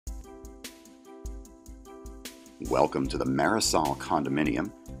Welcome to the Marisol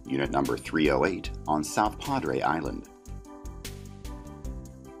condominium, unit number 308 on South Padre Island.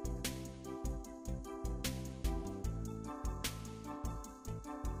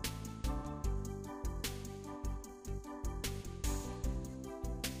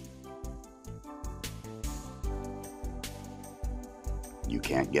 You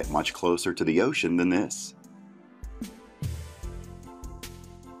can't get much closer to the ocean than this.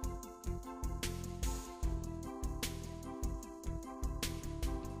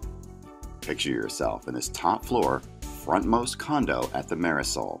 Picture yourself in this top floor, frontmost condo at the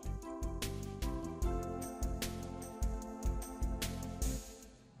Marisol.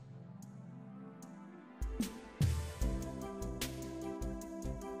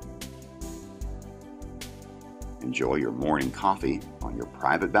 Enjoy your morning coffee on your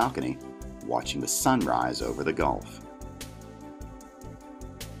private balcony, watching the sunrise over the Gulf.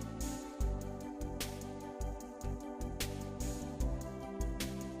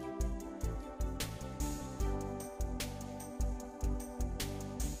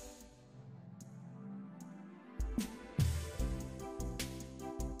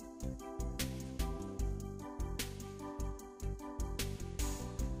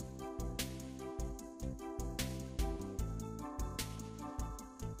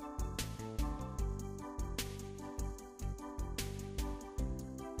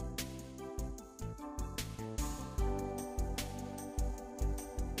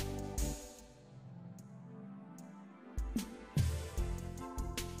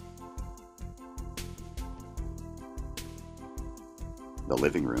 The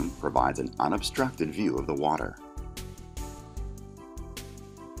living room provides an unobstructed view of the water.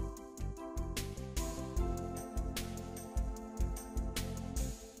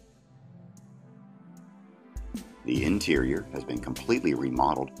 The interior has been completely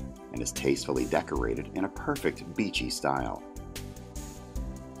remodeled and is tastefully decorated in a perfect beachy style.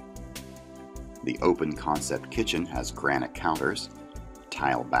 The open concept kitchen has granite counters,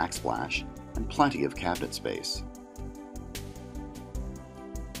 tile backsplash, and plenty of cabinet space.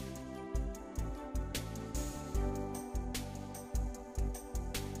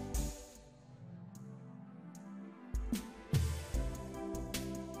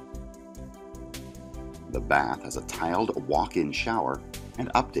 The bath has a tiled walk-in shower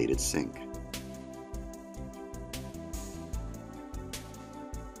and updated sink.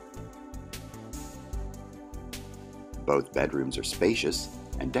 Both bedrooms are spacious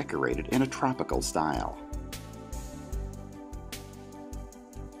and decorated in a tropical style.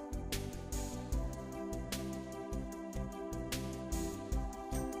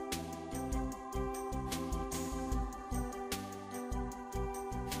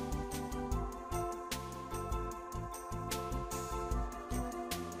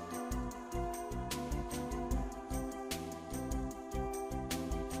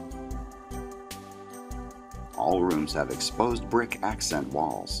 All rooms have exposed brick accent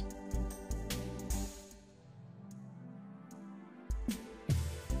walls.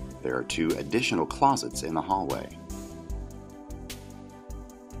 There are 2 additional closets in the hallway.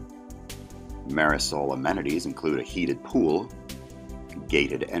 Marisol amenities include a heated pool,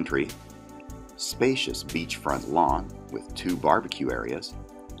 gated entry, spacious beachfront lawn with 2 barbecue areas,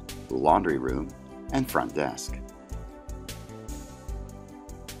 laundry room, and front desk.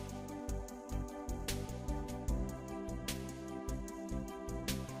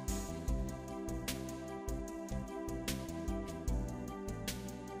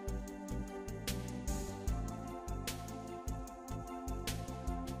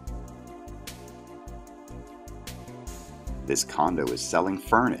 This condo is selling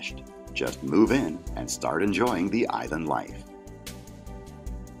furnished. Just move in and start enjoying the island life.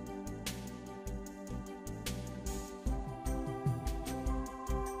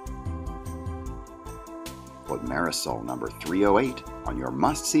 Put Marisol number 308 on your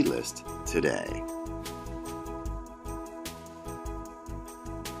must-see list today.